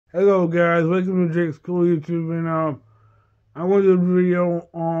Hello guys, welcome to Jake's Cool YouTube, and I want to do a video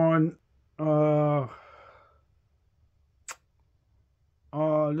on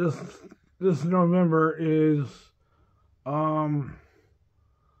this November um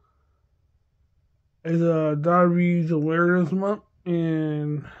is a diabetes awareness month,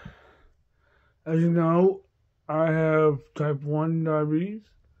 and as you know, I have type 1 diabetes,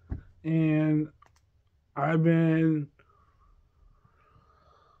 and I've been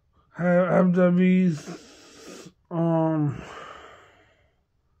have diabetes probably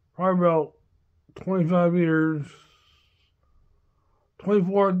about 25 years,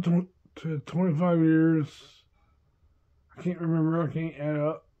 24 to 25 years. I can't remember, I can't add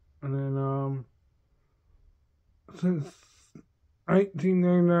up. And then since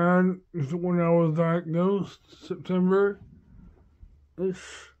 1999 is when I was diagnosed, September-ish.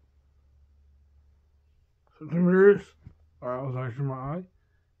 September-ish. I was actually my eye.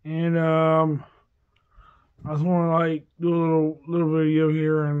 And I just want to do a little video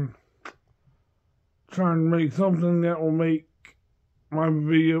here and try and make something that will make my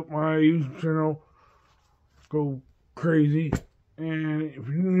YouTube channel go crazy. And if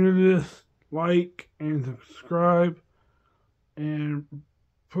you're new to this, like and subscribe and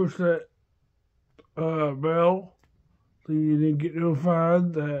push that bell so you didn't get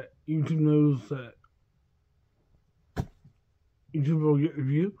notified that YouTube knows that YouTube will get the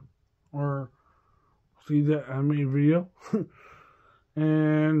view or see that I made a video.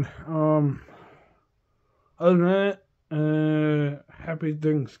 And other than that, happy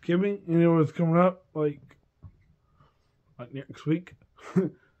Thanksgiving. You know what's coming up like next week.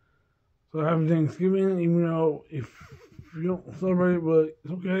 So happy Thanksgiving, even though if you don't celebrate it, but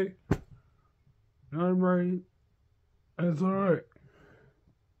it's okay. Not everybody, and it's alright.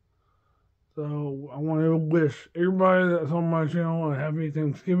 So I want to wish everybody that's on my channel a happy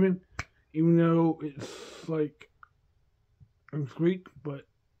Thanksgiving, even though it's like next week, but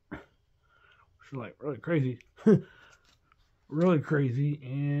it's like really crazy. Really crazy,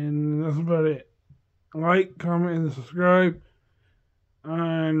 and that's about it. Like, comment, and subscribe,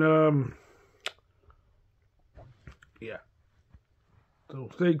 and yeah. So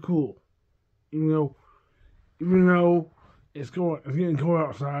stay cool, even though it's getting cold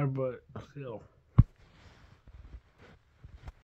outside, but still.